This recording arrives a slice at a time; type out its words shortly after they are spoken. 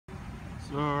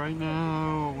So right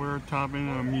now we're topping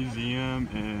a museum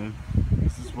and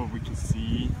this is what we can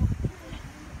see.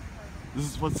 This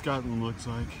is what Scotland looks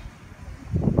like.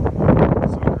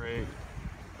 So great.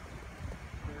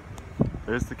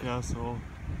 There's the castle.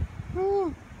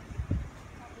 Woo!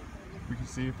 We can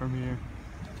see it from here.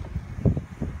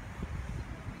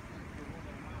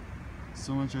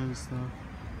 So much other stuff.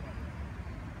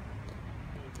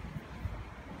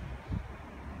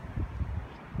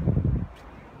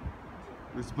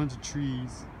 There's a bunch of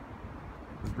trees.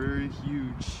 They're very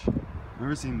huge. I've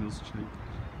never seen those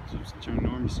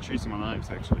enormous trees in my life,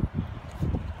 actually.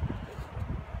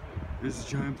 There's a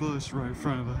giant bush right in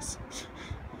front of us.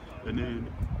 And then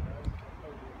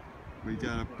we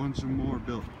got a bunch of more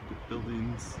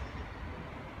buildings.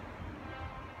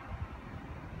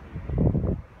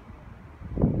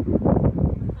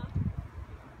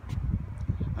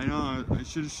 I know I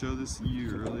should have showed this to you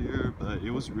earlier, but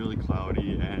it was really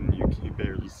cloudy and you can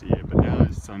barely see it. But now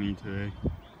it's sunny today.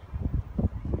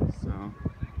 So,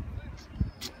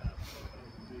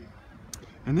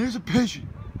 and there's a pigeon.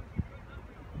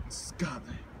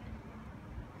 Scotland.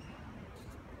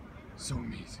 So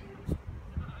amazing.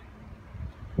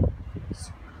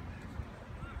 So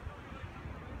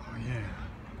oh yeah.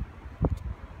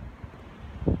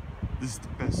 This is the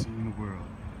best thing in the world.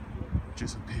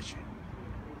 Just a pigeon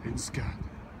in Scotland.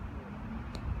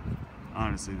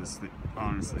 Honestly, this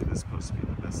is supposed to be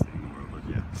the best thing in the world, but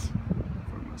yeah,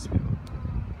 for most people.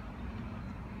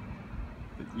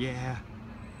 But yeah,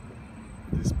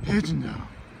 this pigeon though,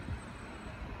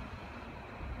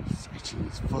 he's itching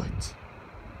his foot.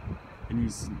 And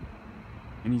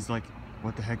he's like,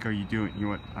 what the heck are you doing? You know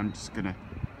what? I'm just gonna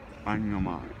mind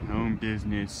my own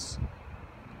business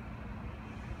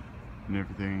and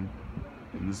everything.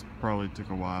 And this probably took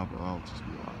a while, but I'll just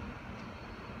be loud.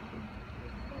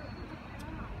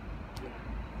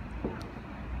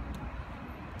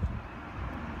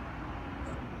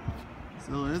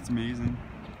 So that's amazing.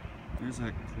 There's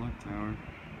that clock tower.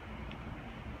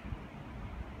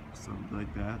 Something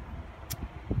like that.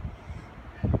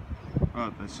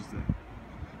 Oh, that's just it.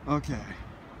 Okay.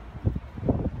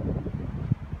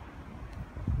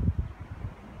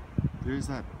 There's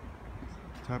that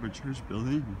type of church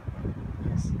building.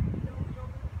 Yes.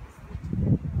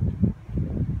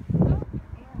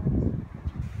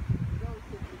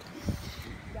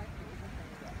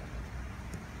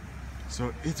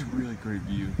 So it's a really great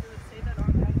view.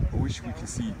 I wish we could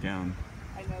see down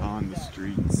on the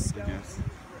streets, I guess.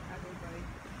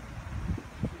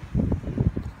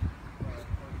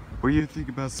 What do you think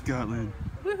about Scotland?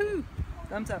 Woohoo!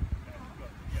 Thumbs up.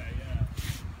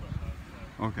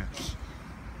 Okay.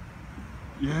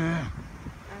 Yeah.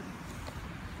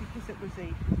 Because it was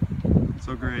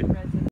So great.